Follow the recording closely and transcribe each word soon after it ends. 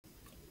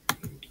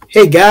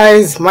Hey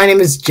guys, my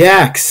name is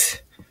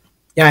Jax.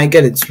 Yeah, I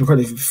get it. It's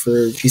recorded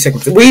for a few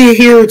seconds. We're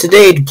here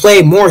today to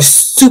play more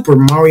Super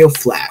Mario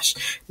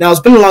Flash. Now, it's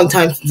been a long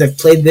time since I've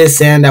played this,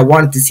 and I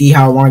wanted to see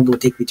how long it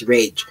would take me to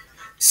rage.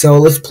 So,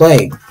 let's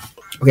play.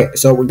 Okay,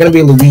 so we're gonna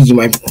be Luigi,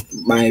 my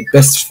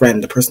best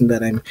friend, the person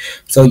that I'm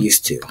so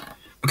used to.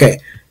 Okay,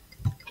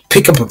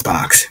 pick up a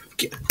box.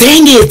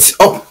 Dang it!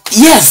 Oh,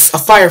 yes! A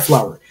fire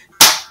flower.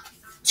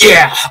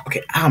 Yeah!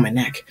 Okay, ow, my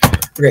neck.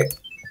 Okay,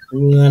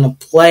 we're gonna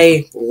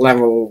play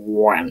level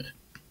 1.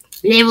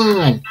 Level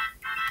 1.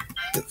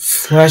 The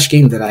Flash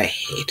game that I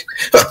hate.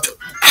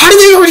 How did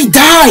they already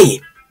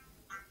die?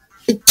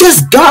 I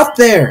just got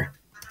there.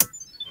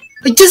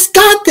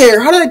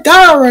 How did I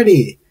die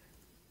already?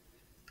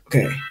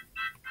 Okay.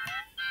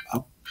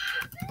 Up.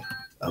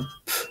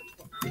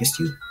 Missed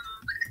you.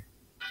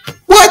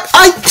 What?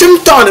 I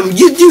jumped on him.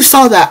 You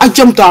saw that. I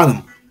jumped on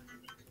him.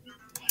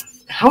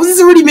 How is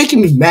this already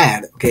making me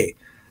mad? Okay,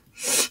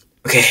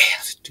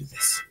 let's do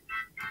this.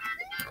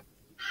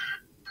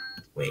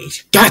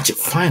 Wait. Gotcha,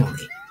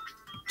 finally.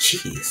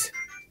 Jeez.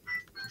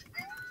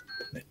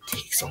 That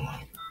takes so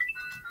long.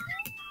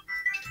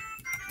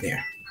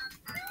 There.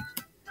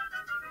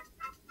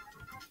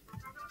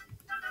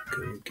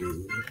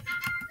 Go.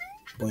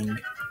 Boing.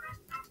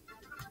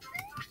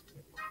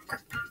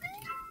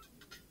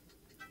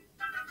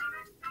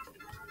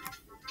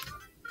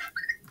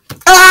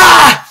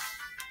 Ah!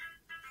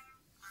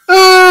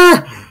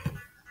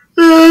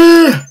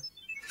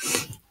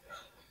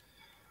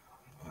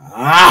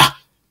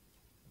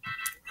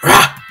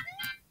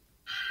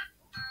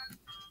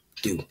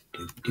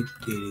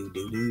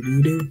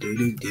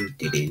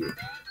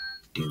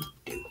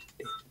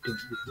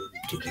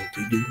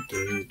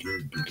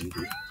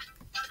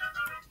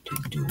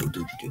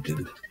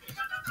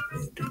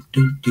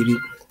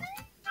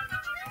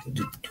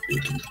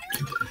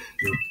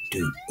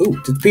 Oh,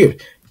 it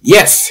disappeared.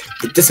 Yes,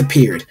 it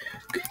disappeared.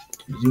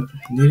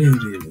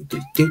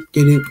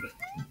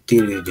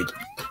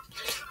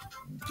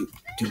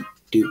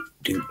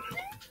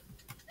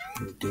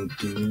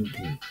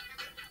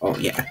 Oh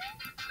yeah.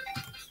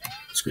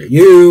 Screw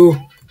you.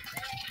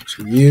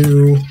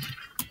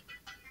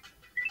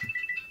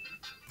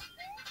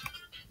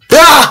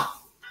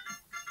 Ah!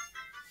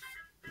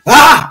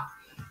 Ah!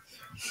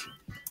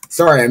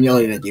 Sorry, I'm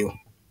yelling at you.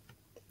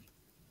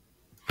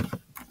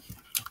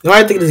 No,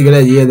 I think it's a good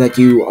idea that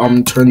you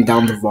turn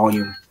down the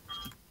volume,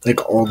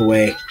 like all the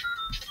way.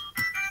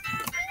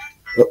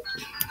 Oh.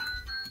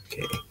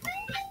 Okay.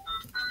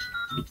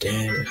 Be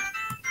dead.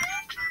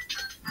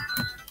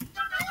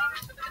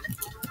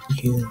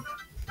 You.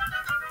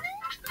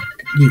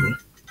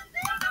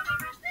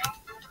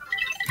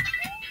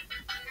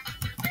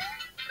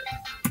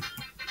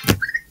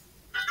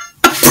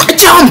 I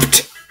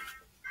jumped!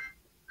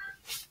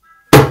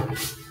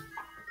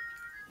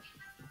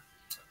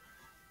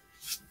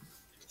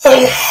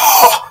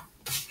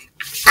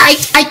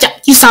 I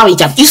jumped. You saw me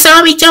jump. You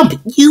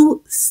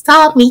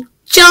saw me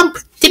jump,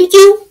 didn't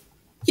you?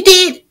 You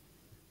did.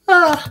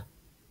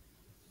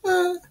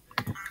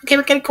 Okay,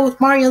 we're gonna go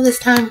with Mario this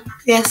time.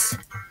 Yes.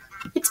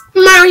 It's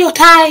Mario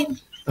time.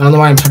 I don't know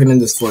why I'm talking in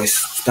this voice.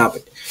 Stop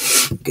it.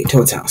 Okay,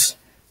 Toad's house.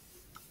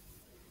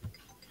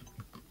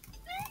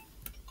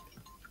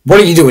 What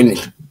are you doing,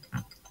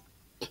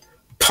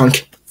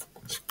 punk?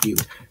 You.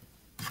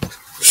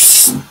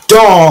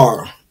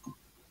 Star!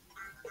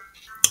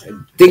 I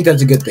think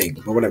that's a good thing,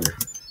 but whatever.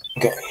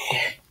 Okay.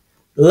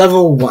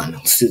 Level 1.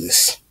 Let's do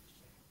this.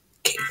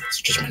 Okay, let's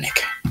stretch my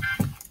neck.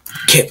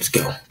 Okay, let's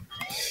go.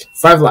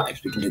 5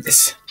 lives. We can do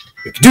this.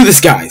 We can do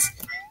this, guys.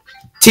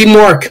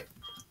 Teamwork.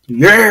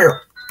 Yeah.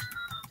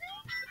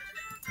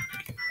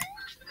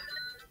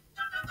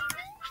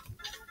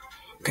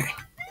 Okay.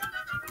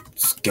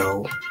 Let's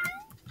go.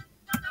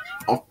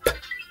 Up.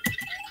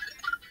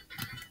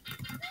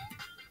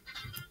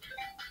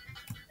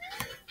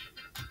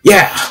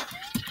 Yeah.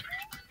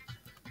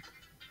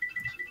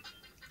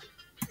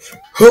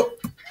 Huh.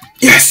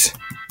 Yes.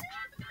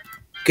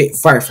 Okay,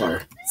 fire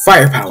flower.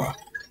 Firepower.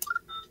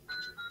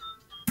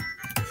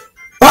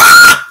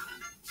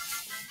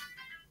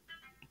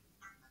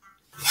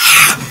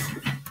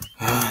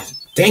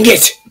 Dang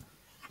it!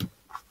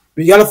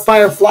 We got a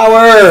fire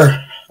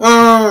flower!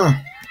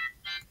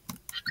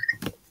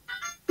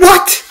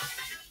 What?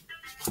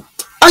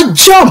 I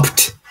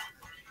jumped!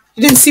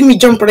 You didn't see me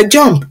jump, but I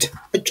jumped.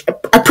 I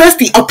pressed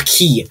the up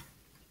key.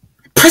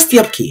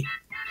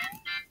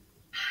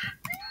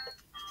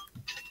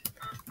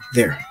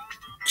 There.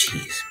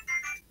 Jeez.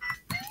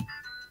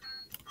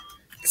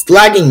 It's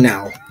lagging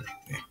now.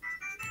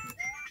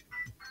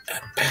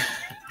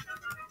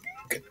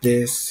 Look at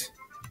this.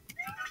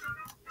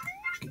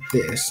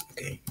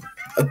 Okay,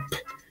 up.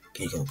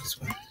 Okay, go this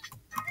one.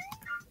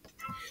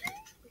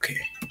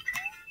 Okay.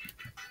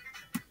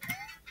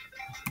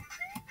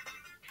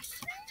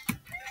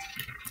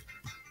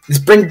 This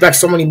brings back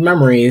so many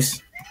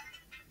memories,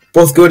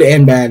 both good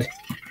and bad.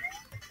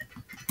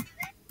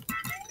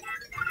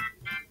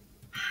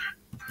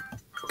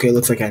 Okay,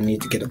 looks like I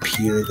need to get up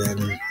here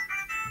then.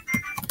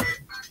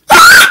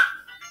 Ah!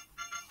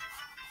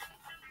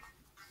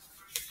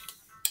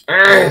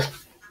 Urgh.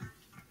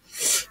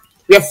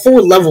 We have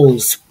 4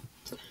 levels.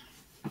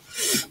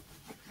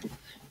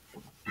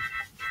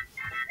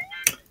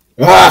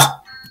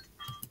 Ah!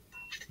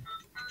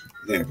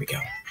 There we go.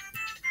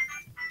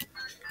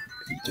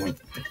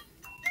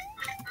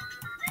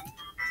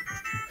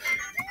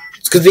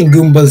 It's because the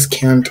Goombas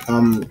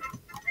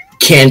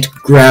can't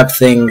grab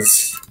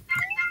things.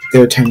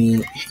 Their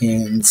tiny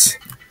hands.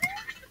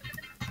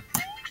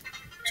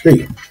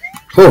 Sweet.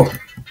 Oh.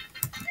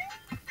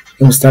 I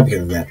almost stopped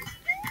because of that.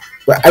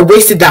 But I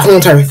wasted that whole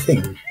entire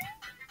thing.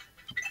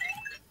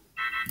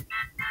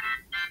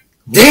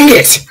 Dang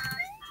it!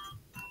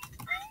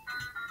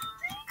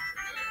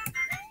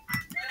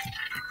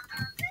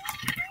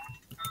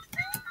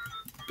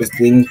 Best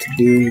thing to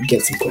do,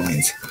 get some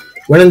coins.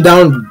 When in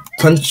doubt,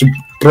 punch a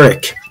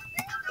brick.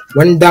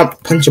 When in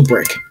doubt, punch a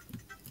brick.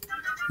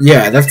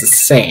 Yeah, that's the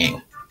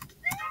saying.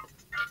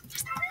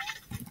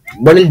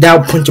 When in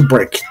doubt, punch a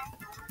brick.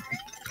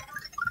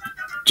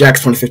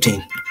 Jack's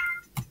 2015.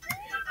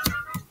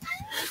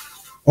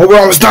 Oh, we're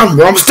almost done!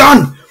 We're almost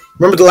done!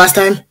 Remember the last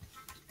time?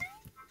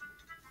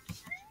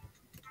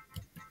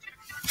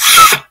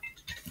 I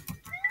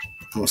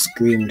almost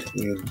screamed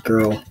like a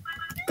girl,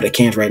 but I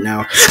can't right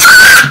now.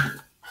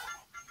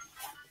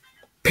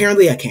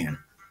 Apparently I can.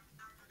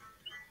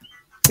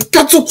 I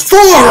got so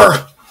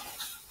far!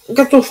 I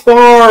got so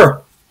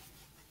far!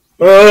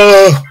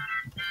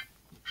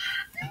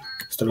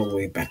 Start all the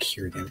way back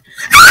here again.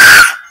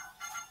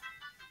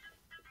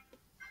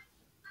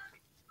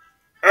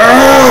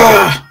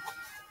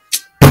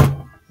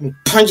 I'm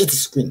punching the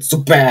screen so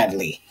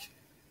badly.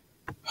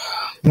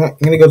 I'm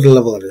gonna go to the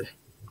level editor.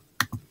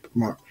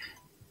 Mark.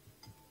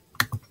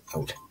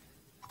 Out.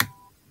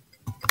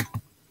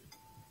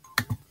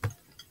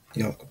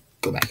 You know,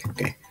 go back.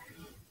 Okay.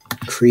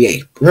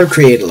 Create. We're gonna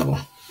create a level.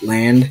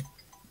 Land.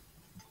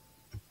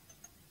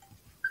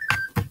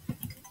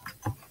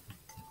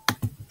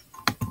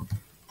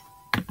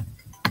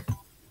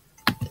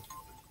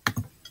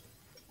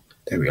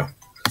 There we go.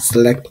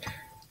 Select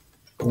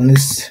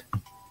bonus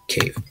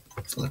cave.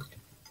 Select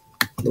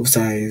low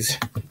size,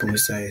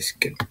 bonus size.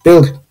 Good.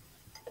 Build.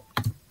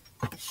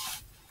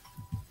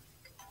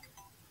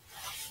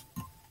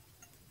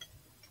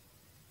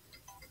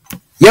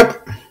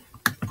 Yep.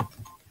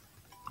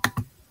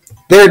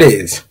 There it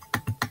is.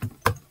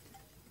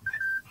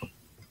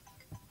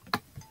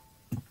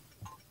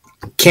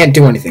 Can't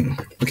do anything.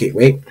 Okay,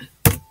 wait.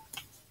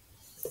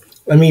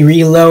 Let me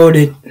reload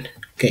it.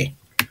 Okay.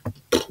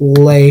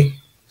 Play.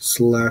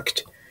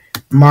 Select.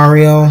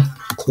 Mario.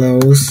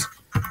 Close.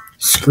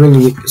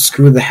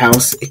 Screw the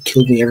house. It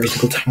killed me every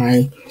single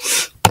time.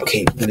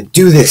 Okay, I'm gonna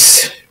do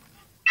this.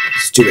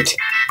 Let's do it.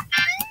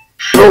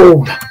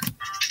 Boom.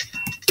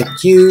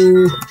 Got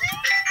you.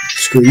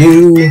 Screw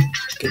you.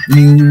 Get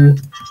you.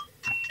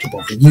 Jump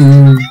over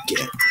you.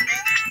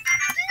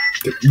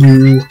 Get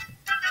you.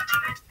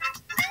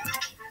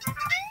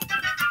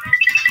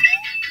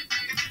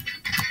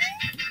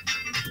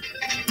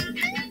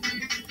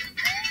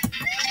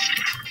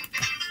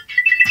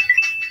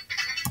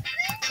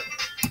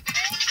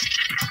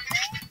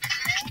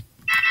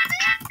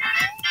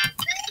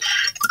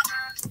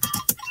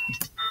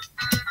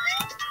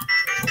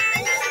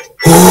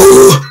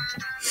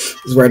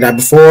 This is where I died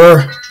before.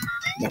 I'm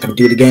not gonna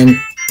do it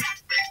again.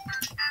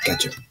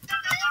 Gotcha.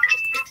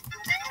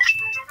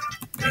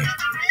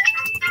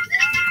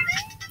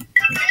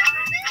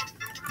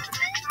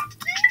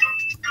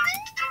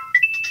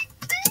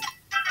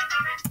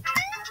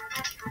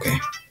 Okay.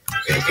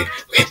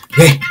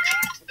 Okay.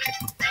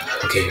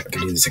 Okay, I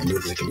can do this, I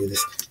can do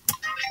this.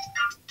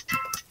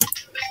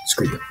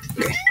 Screw you.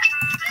 Okay.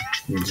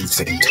 Let me do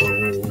this, I can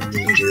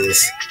totally do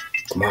this.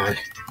 Come on.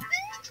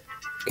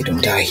 Okay,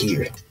 don't die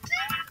here.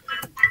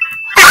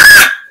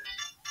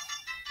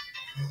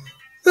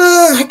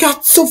 I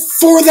got so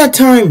far that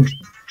time.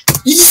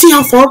 Did you see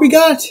how far we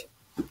got?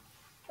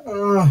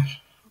 I'm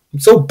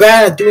so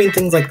bad at doing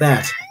things like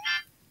that.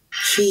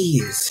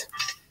 Jeez.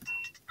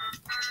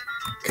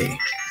 Okay.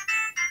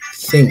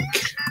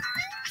 Think,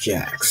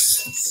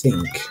 Jax.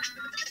 Think.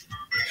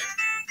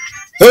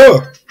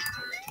 Oh!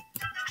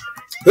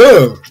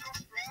 Oh!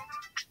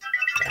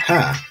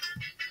 Aha.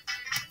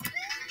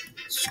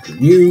 Screw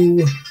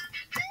you.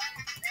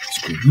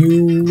 Screw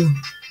you.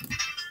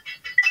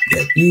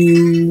 Get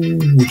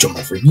you. Jump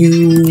over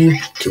you.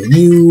 Kill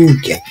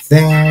you. Get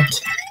that.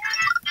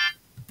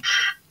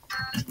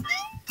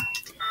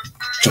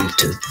 Jump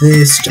to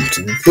this. Jump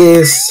to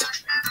this.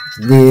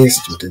 This.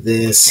 Jump to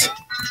this.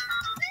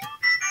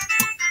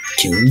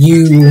 Kill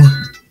you.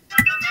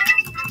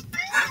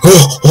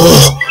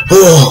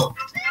 Oh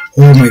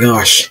my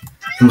gosh.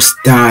 Almost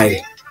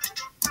died.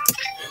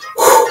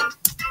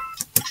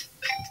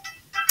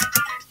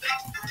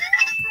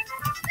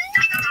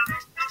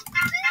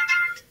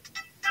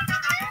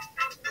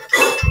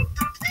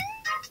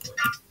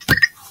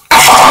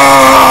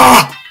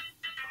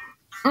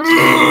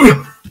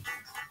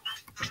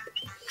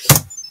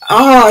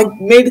 I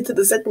made it to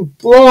the second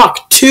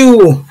block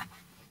too.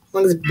 How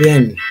long has it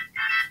been?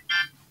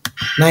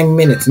 9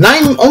 minutes.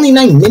 Only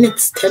 9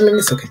 minutes? 10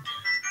 minutes? Okay.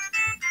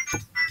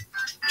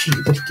 Gee,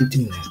 why do you keep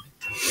doing that?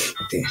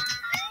 Okay.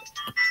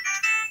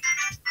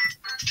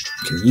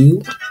 Can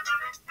you?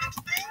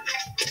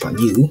 Keep on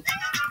you.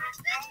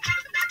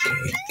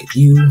 Okay, get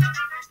you.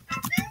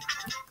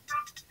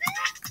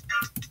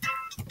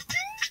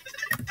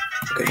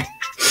 Okay.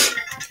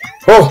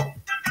 Oh!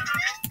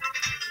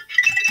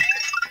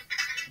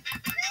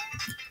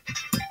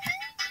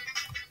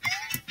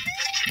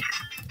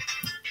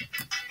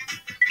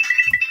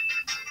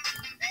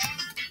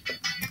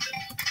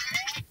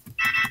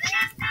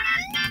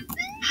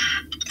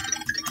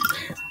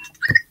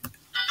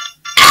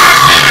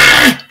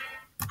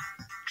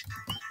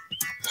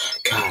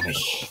 God,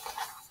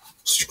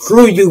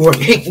 screw you or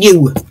hit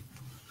you.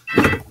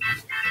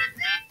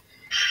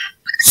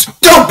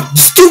 Stop!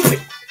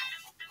 Stupid!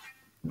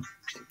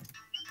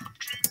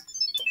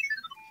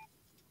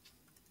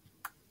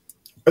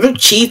 Are there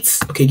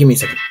cheats? Okay, give me a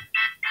second.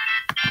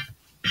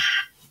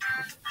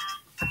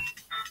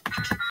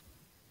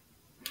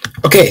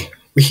 Okay,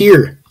 we're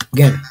here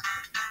again.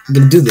 I'm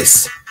gonna do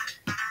this.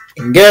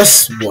 And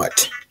guess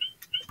what?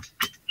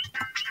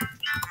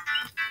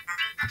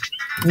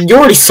 You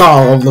already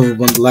saw level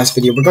 1 the last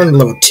video. We're going to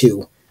level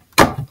 2.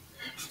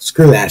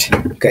 Screw that.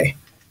 Okay.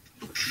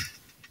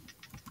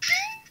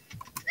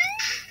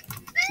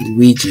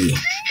 Luigi.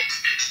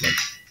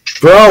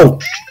 Bro!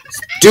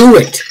 Do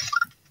it!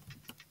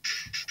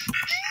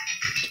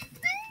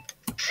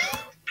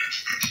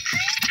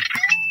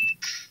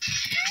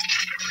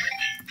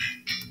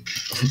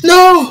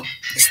 No!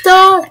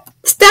 Star!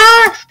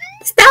 Star!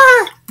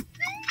 Star!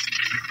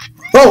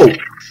 Oh!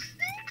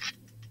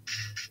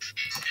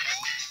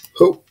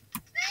 Oh.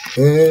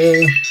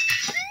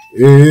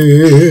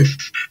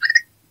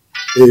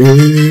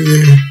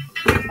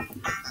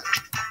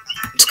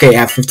 It's okay, I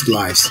have 50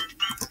 lives.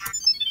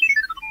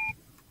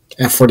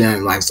 I have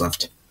 49 lives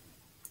left.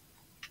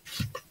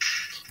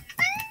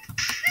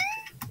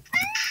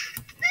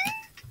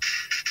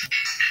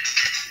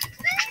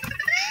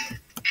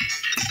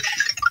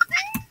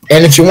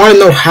 And if you want to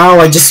know how,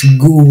 I just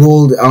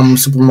googled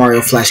Super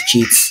Mario Flash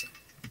cheats.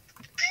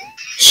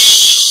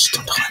 Shh,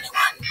 don't tell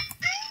anyone.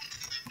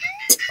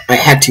 I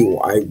had to.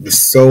 I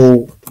was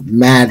so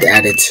mad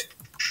at it.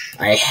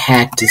 I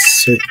had to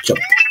search up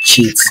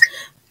cheats.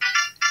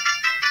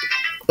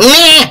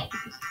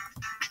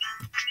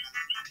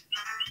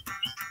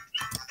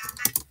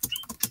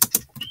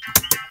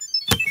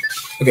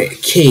 Okay,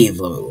 cave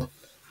level.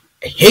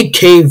 I hate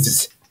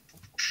caves.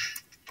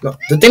 No,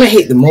 the thing I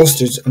hate the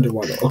most is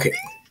underwater. Okay,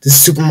 this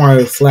is Super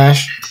Mario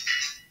Flash.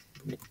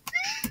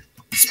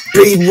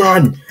 Speed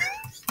run!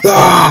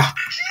 Ah!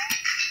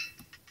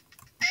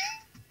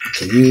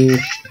 Okay,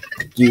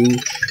 you.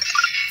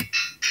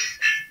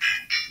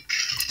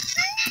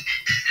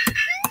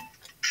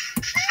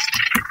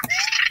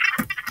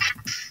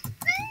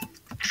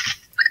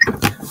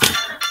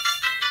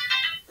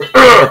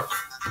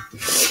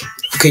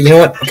 Okay, you know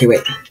what? Okay,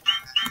 wait.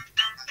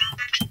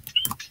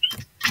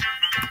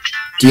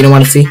 Do you know what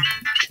to see?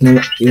 You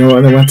know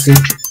what I want to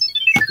see?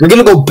 We're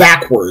gonna go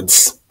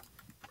backwards.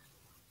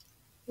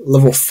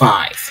 Level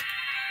 5.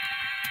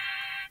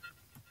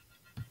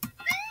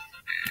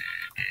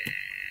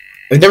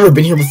 I've never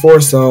been here before,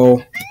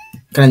 so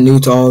kind of new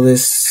to all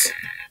this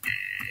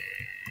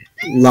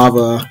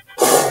lava.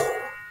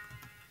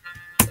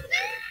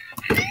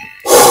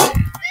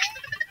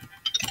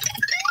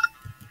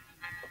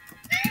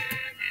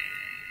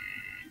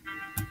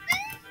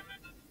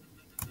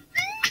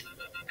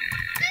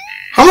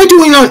 How am I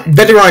doing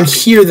better on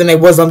here than I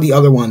was on the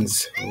other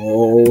ones?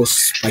 Oh,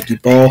 spiky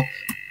ball.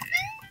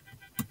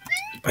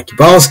 Spiky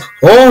balls.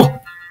 Oh!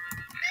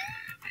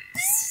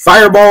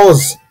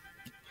 Fireballs!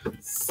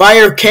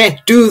 Fire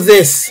can't do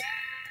this!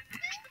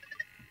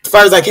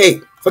 Fire's like, hey,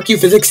 fuck you,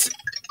 physics.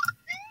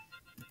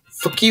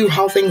 Fuck you,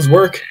 how things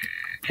work.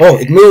 Oh,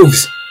 it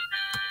moves.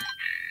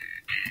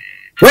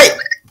 Wait!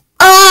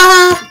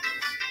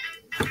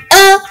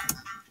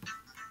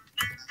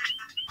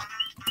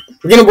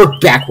 We're gonna work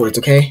backwards,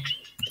 okay?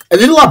 I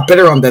did a lot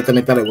better on that than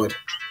I thought I would.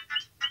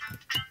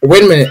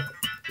 Wait a minute.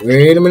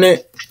 Wait a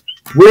minute.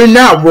 We're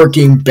not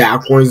working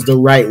backwards the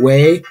right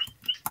way.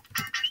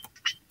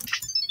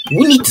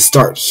 We need to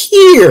start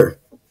here.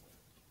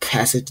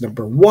 Passage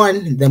number 1,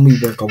 and then we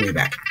work our way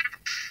back.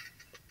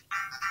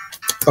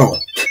 Oh.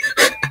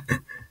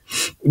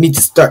 We need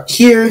to start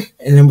here,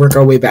 and then work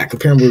our way back.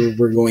 Apparently,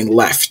 we're going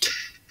left.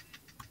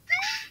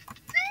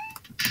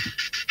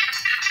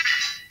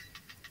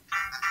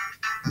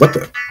 What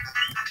the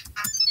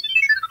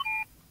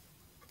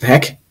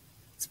heck?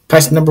 It's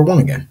passage number 1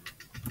 again.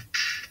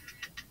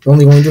 We're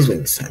only going this way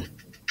this time.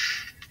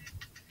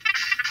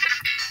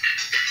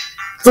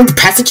 It's like the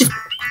passages.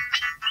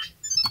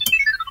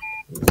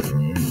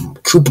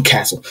 Koopa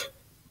Castle.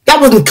 That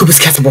wasn't Koopa's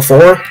Castle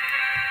before.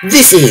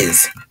 This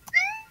is.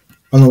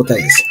 I don't know what that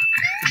is.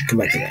 Come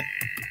back to that.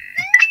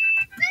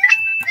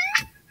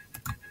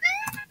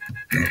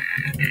 No.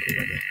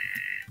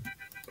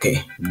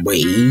 Okay,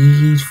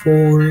 wait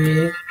for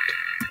it.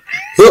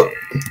 Oh.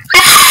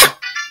 Ah!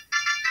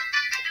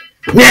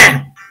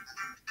 Yeah.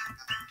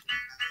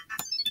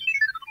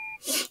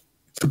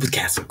 Koopa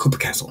Castle. Koopa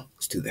Castle.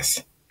 Let's do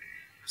this.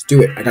 Let's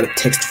do it. I got a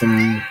text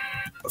from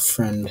a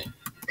friend.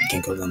 I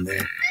can't go down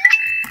there.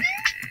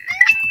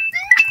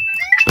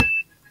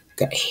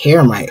 Got hair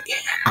in my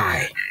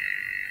eye.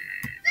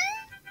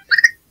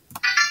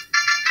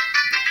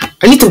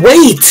 I need to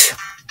wait.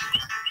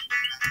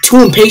 Too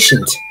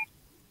impatient.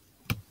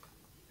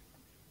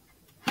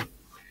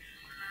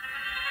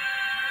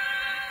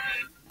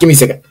 Give me a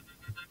second.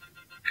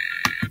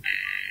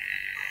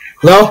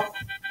 Hello?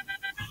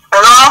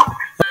 Hello?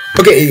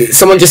 Okay,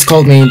 someone just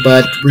called me,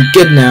 but we're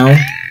good now.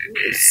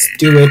 Let's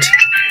do it.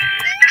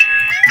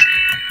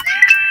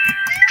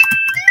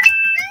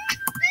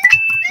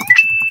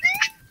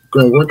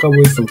 Gonna work our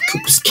way from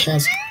Koopa's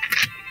Castle.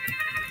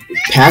 We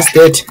passed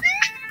it.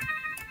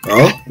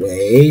 Oh,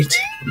 wait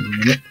a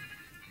minute.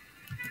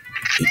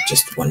 Wait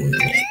just 1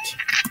 minute.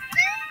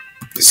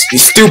 This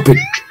is stupid.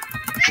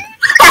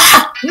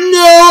 Ah!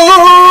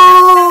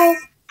 No!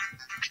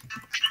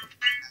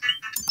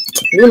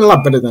 We're doing a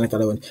lot better than I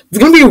thought I would. It's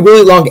gonna be a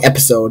really long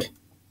episode.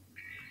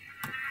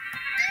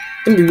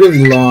 It's gonna be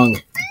really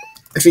long.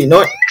 Actually, you know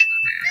what?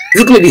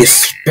 This is gonna be a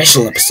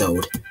special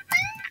episode.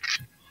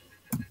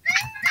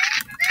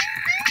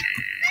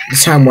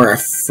 This time where I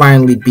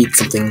finally beat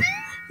something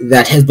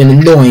that has been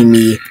annoying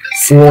me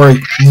for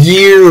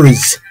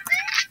years.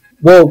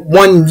 Well,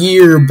 1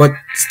 year, but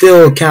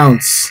still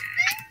counts.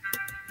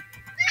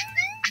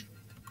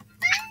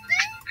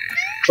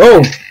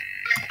 Oh!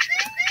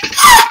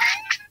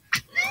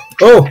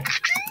 Oh!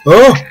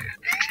 Oh!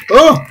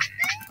 Oh!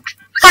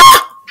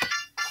 Ah!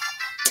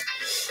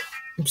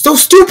 I'm so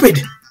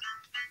stupid!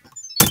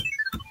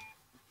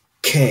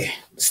 Okay,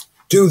 let's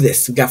do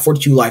this. We got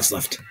 42 lives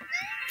left.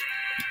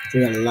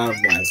 We got a lot of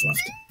lives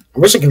left. I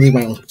wish I could leave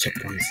my own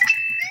checkpoints.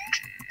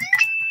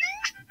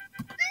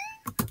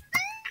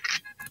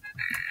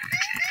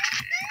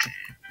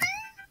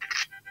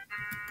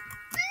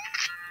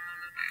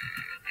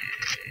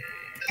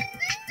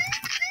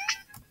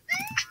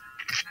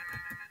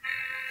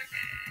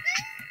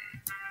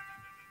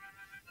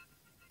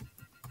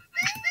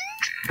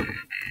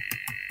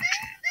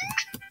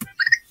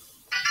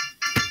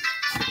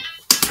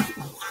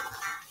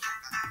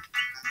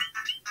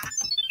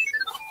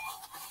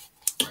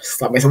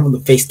 Slap myself in the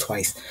face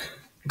twice.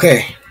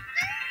 Okay.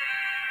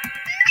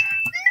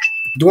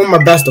 Doing my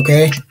best,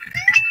 okay?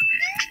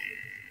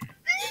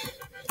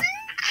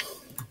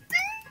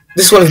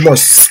 This one is more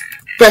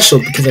special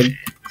because I...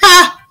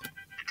 Ah!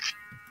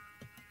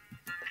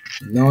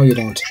 No, you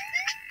don't.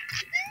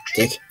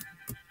 Dick.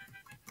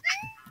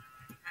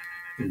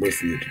 Wait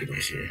for you to get over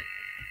here.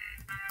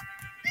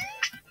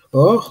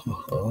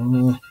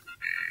 Oh.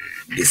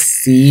 You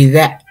see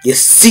that? You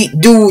see...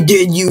 Dude,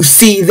 did you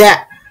see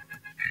that?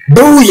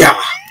 Booyah!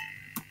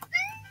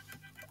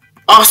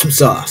 Awesome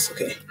sauce.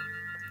 Okay.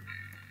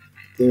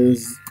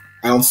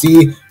 I don't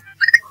see...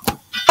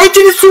 I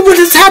didn't see what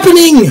is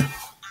happening!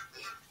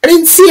 I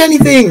didn't see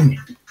anything!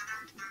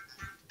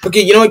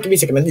 Okay, you know what? Give me a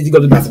second. I need to go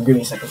to the bathroom. Give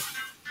me a second.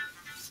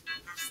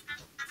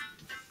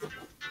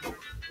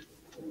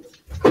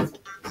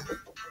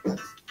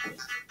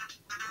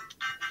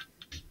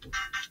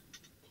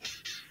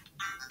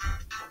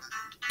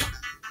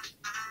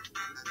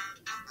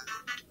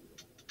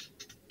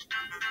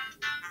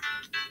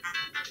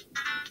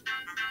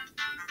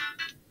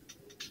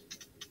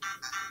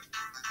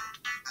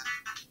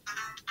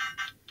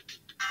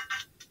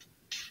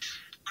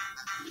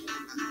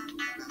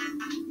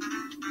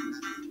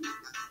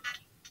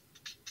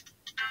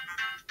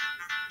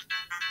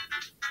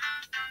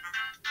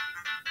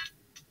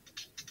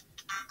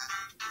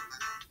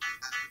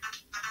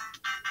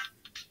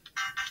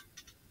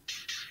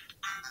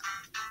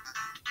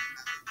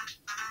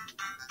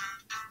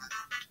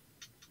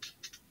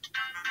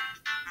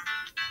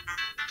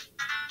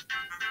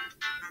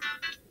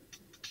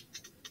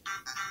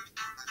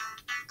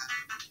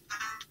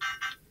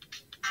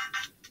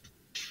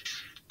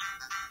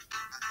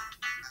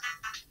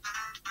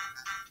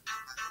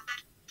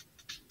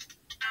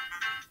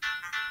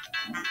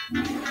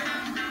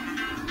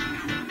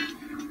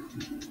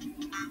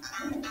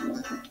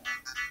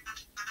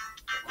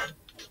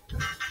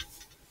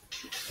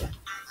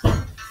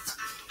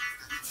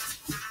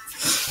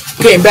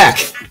 Okay, I'm back.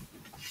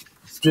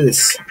 Let's do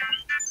this.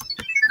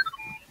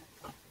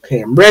 Okay,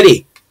 I'm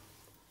ready.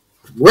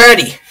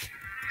 Ready!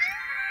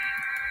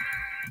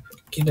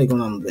 What are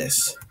going on with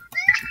this?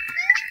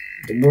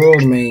 The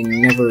world may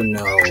never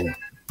know.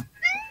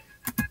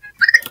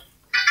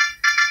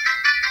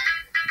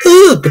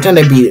 Ugh, pretend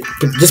I beat it.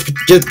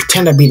 Just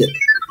pretend I beat it.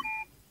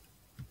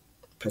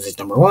 Passage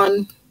number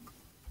 1.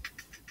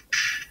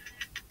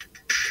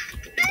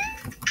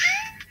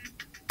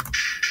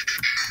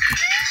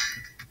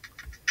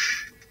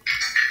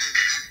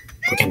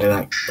 I can't do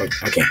that.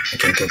 I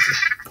can't go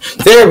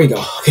through. There we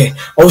go. Okay.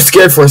 I was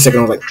scared for a second.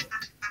 I was like...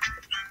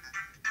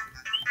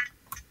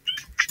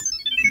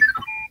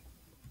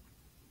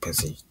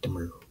 Passage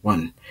number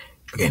 1.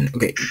 Again.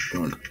 Okay.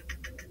 Going on.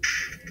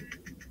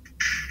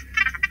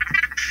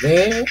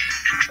 There.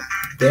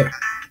 There.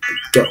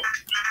 Go.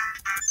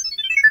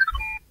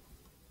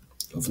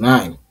 Level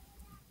 9.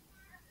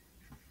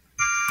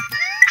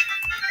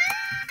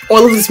 Oh, I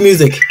love this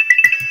music.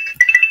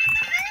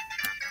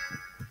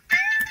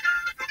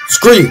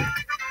 Screw you.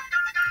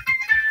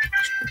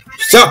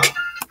 Suck.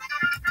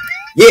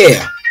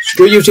 Yeah.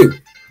 Screw you too.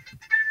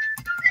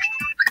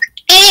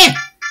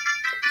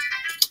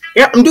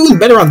 Yeah, I'm doing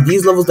better on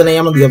these levels than I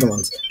am on the other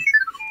ones.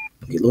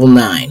 Okay, level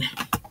 9.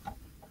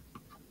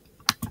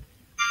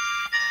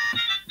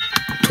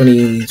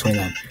 29.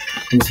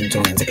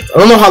 29 seconds. I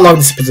don't know how long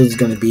this episode is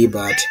going to be,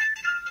 but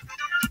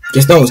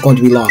just know it's going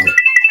to be long.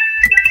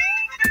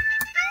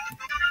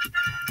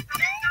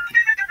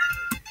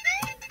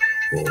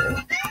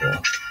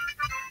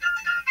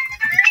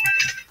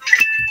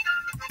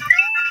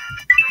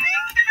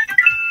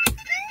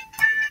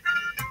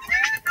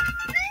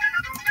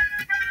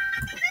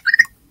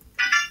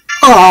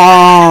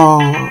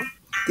 Oh,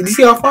 did you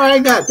see how far I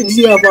got? Did you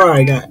see how far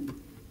I got?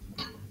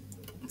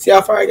 See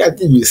how far I got?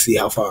 Did you see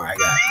how far I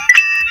got?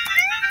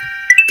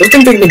 Those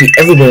things are gonna be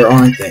everywhere,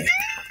 aren't they?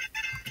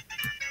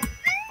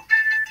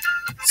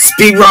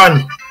 Speed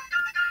run.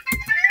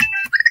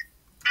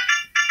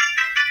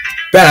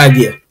 Bad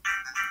idea.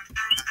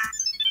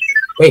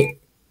 Wait.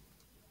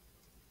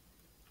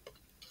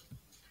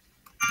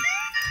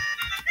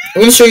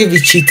 I'm gonna show you the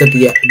cheats at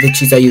the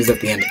cheats I use at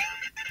the end.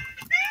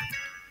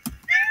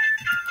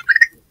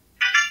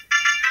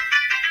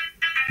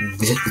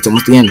 It's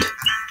almost the end.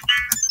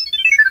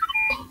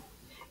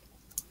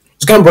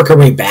 Just gonna work our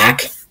way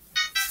back.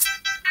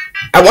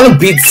 I want to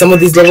beat some of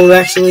these levels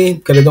actually,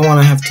 because I don't want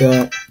to have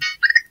to.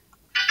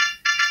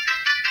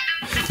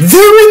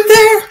 They're in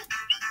there.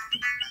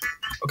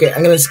 Okay,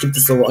 I'm gonna skip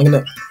this level. I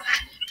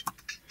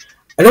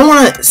don't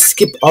want to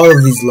skip all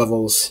of these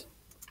levels.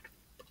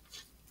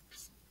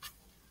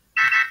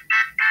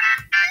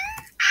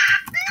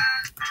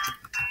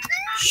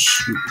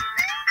 Shoot.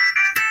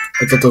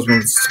 I thought those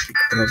ones.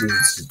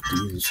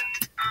 These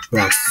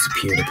rocks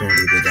disappeared.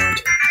 Apparently they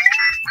don't.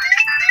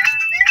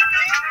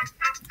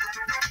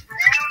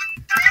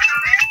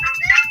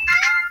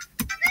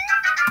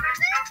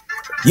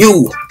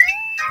 You!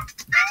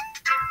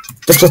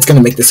 That's what's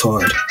gonna make this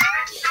hard.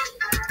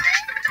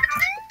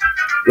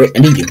 Wait, I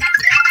need you.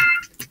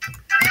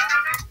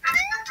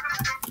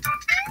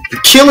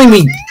 You're killing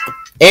me,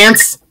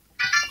 ants!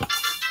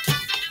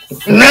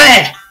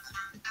 Nah!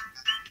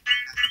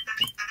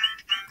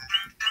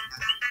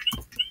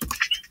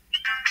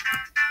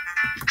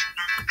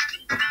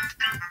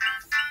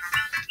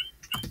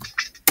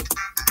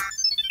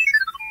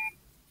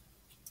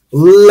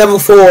 Level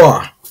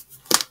 4.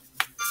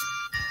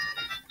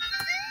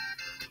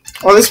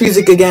 Oh, this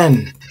music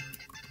again.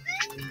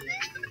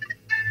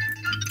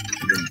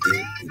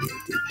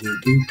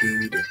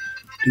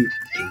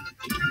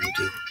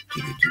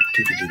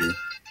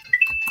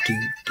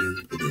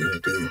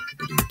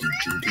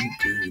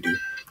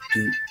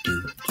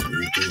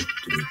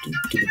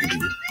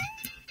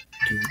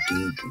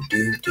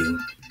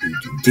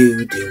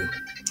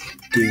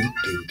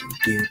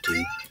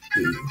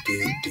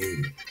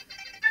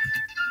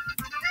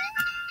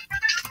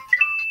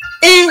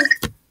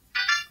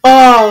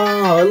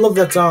 Oh, I love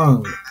that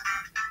song.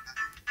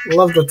 I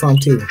love that song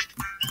too.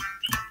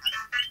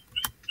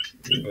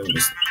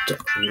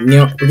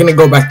 We're gonna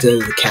go back to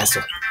the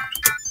castle.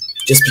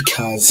 Just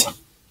because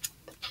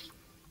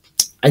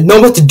I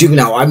know what to do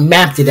now. I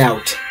mapped it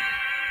out.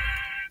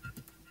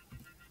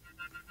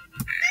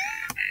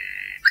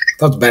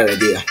 That was a bad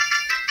idea.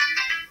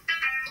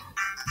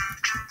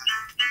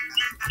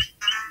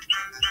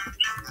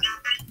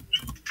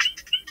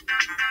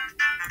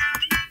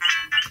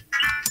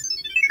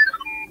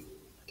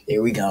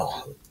 Here we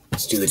go.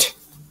 Let's do it.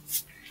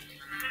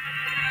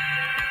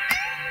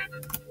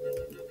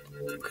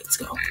 Okay, let's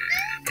go.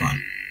 Come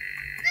on.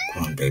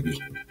 Come on, baby.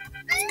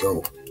 Let's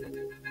go.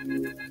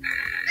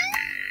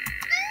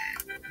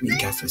 Me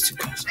castle to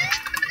castle.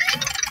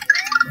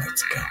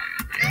 Let's go.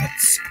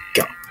 Let's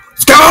go.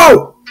 Let's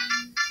go!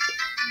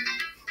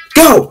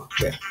 Go!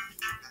 Okay.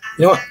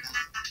 You know what?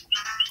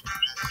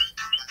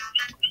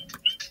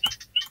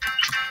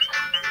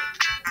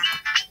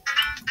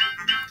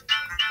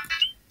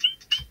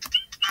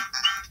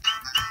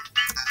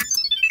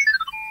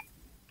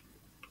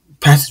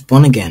 Passage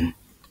 1 again.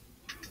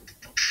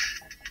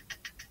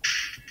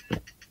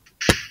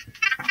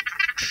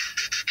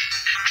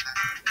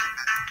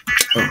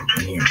 Oh,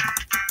 in here.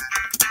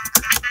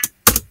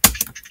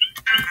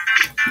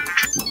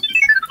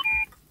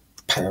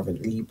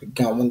 Apparently we're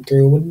going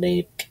through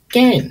it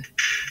again.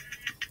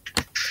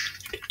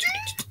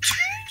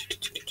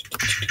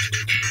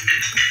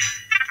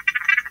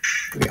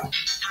 Here we go.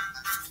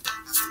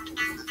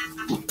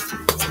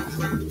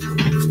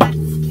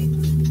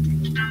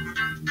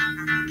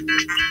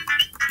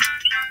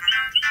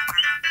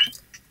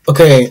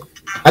 Okay,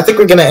 I think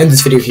we're gonna end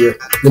this video here.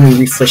 Let me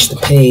refresh the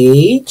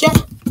page.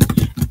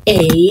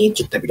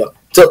 There we go.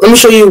 So let me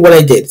show you what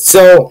I did.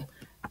 So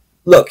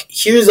look,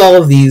 here's all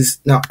of these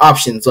now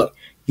options. Look,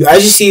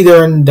 as you see,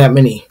 there aren't that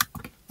many.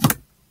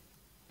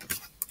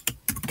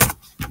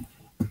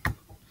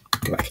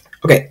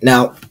 Okay,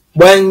 now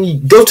when you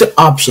go to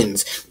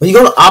options,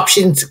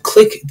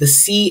 click the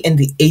C and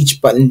the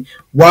H button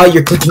while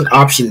you're clicking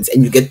options,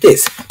 and you get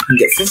this. You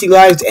get 50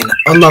 lives and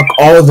unlock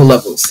all of the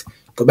levels.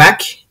 Go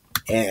back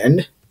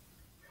and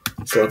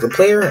select the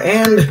player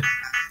and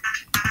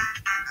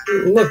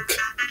look.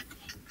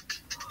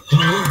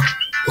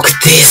 Look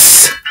at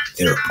this.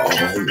 They're all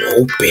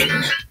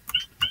open.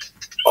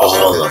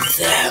 All of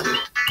them.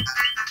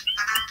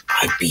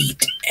 I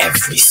beat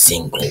every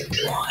single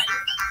one.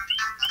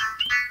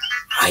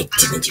 I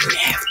didn't even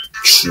have to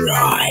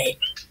try.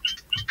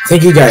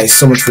 Thank you guys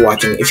so much for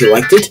watching. If you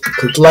liked it,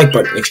 click the like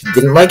button. If you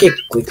didn't like it,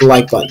 click the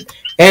like button.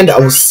 And I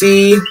will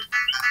see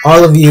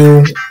all of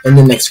you in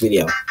the next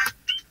video.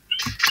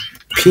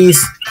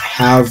 Peace.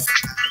 Have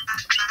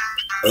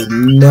a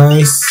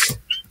nice...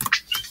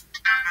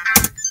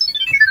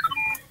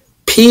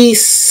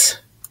 Peace.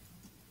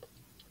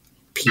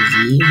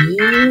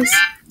 Peace.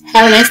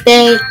 Have a nice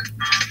day.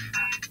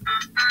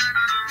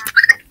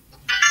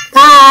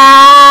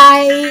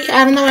 Bye.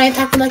 I don't know why I'm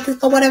talking like this,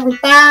 but whatever.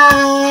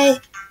 Bye.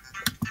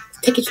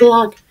 Take it too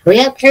long. Hurry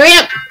up. Hurry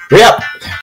up. Hurry up.